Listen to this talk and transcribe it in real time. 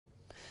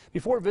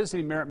Before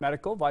visiting Merit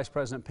Medical, Vice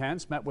President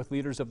Pence met with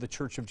leaders of the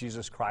Church of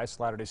Jesus Christ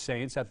Latter-day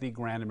Saints at the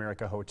Grand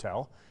America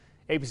Hotel.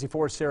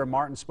 ABC4's Sarah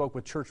Martin spoke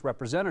with church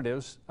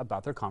representatives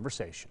about their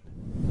conversation.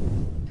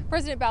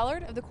 President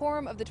Ballard of the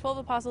Quorum of the 12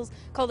 Apostles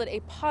called it a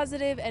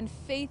positive and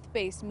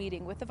faith-based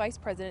meeting with the Vice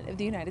President of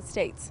the United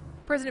States.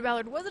 President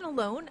Ballard wasn't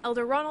alone.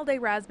 Elder Ronald A.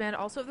 Rasband,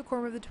 also of the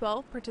Quorum of the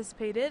 12,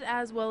 participated,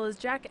 as well as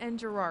Jack N.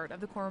 Gerard of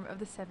the Quorum of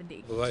the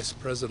 70. The Vice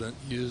President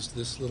used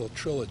this little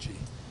trilogy.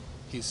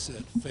 He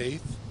said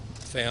faith,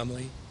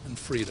 family, and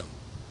freedom.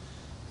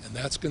 And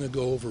that's going to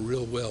go over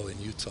real well in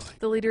Utah.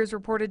 The leaders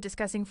reported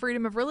discussing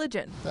freedom of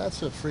religion.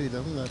 That's a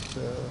freedom that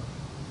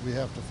we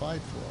have to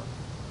fight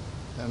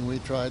for. And we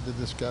tried to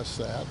discuss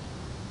that.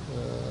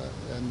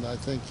 And I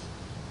think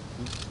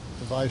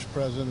the Vice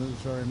President is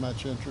very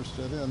much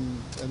interested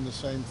in the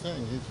same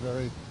thing.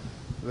 He's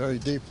very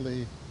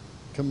deeply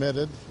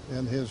committed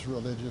in his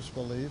religious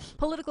beliefs.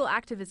 Political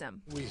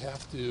activism. We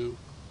have to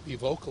be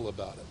vocal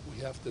about it.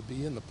 We have to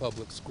be in the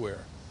public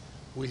square.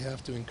 We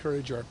have to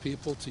encourage our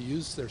people to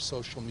use their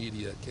social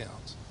media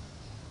accounts.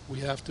 We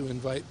have to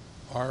invite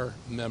our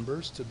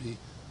members to be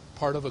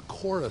part of a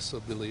chorus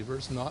of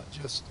believers, not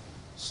just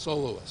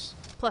soloists.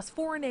 Plus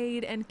foreign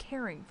aid and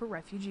caring for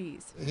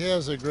refugees. He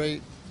has a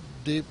great,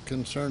 deep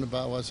concern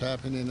about what's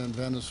happening in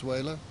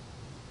Venezuela,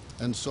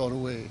 and so do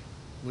we.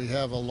 We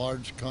have a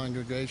large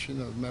congregation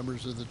of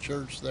members of the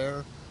church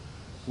there.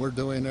 We're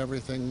doing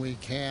everything we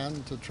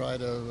can to try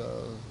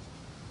to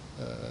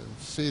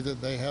see that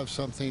they have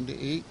something to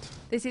eat.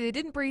 They say they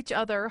didn't breach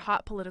other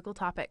hot political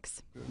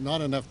topics.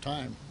 Not enough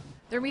time.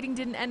 Their meeting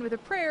didn't end with a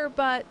prayer,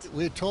 but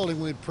we told him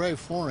we'd pray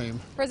for him.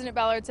 President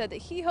Ballard said that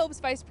he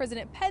hopes Vice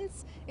President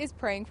Pence is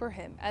praying for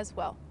him as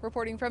well.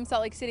 Reporting from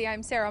Salt Lake City,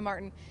 I'm Sarah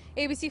Martin,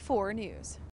 ABC4 News.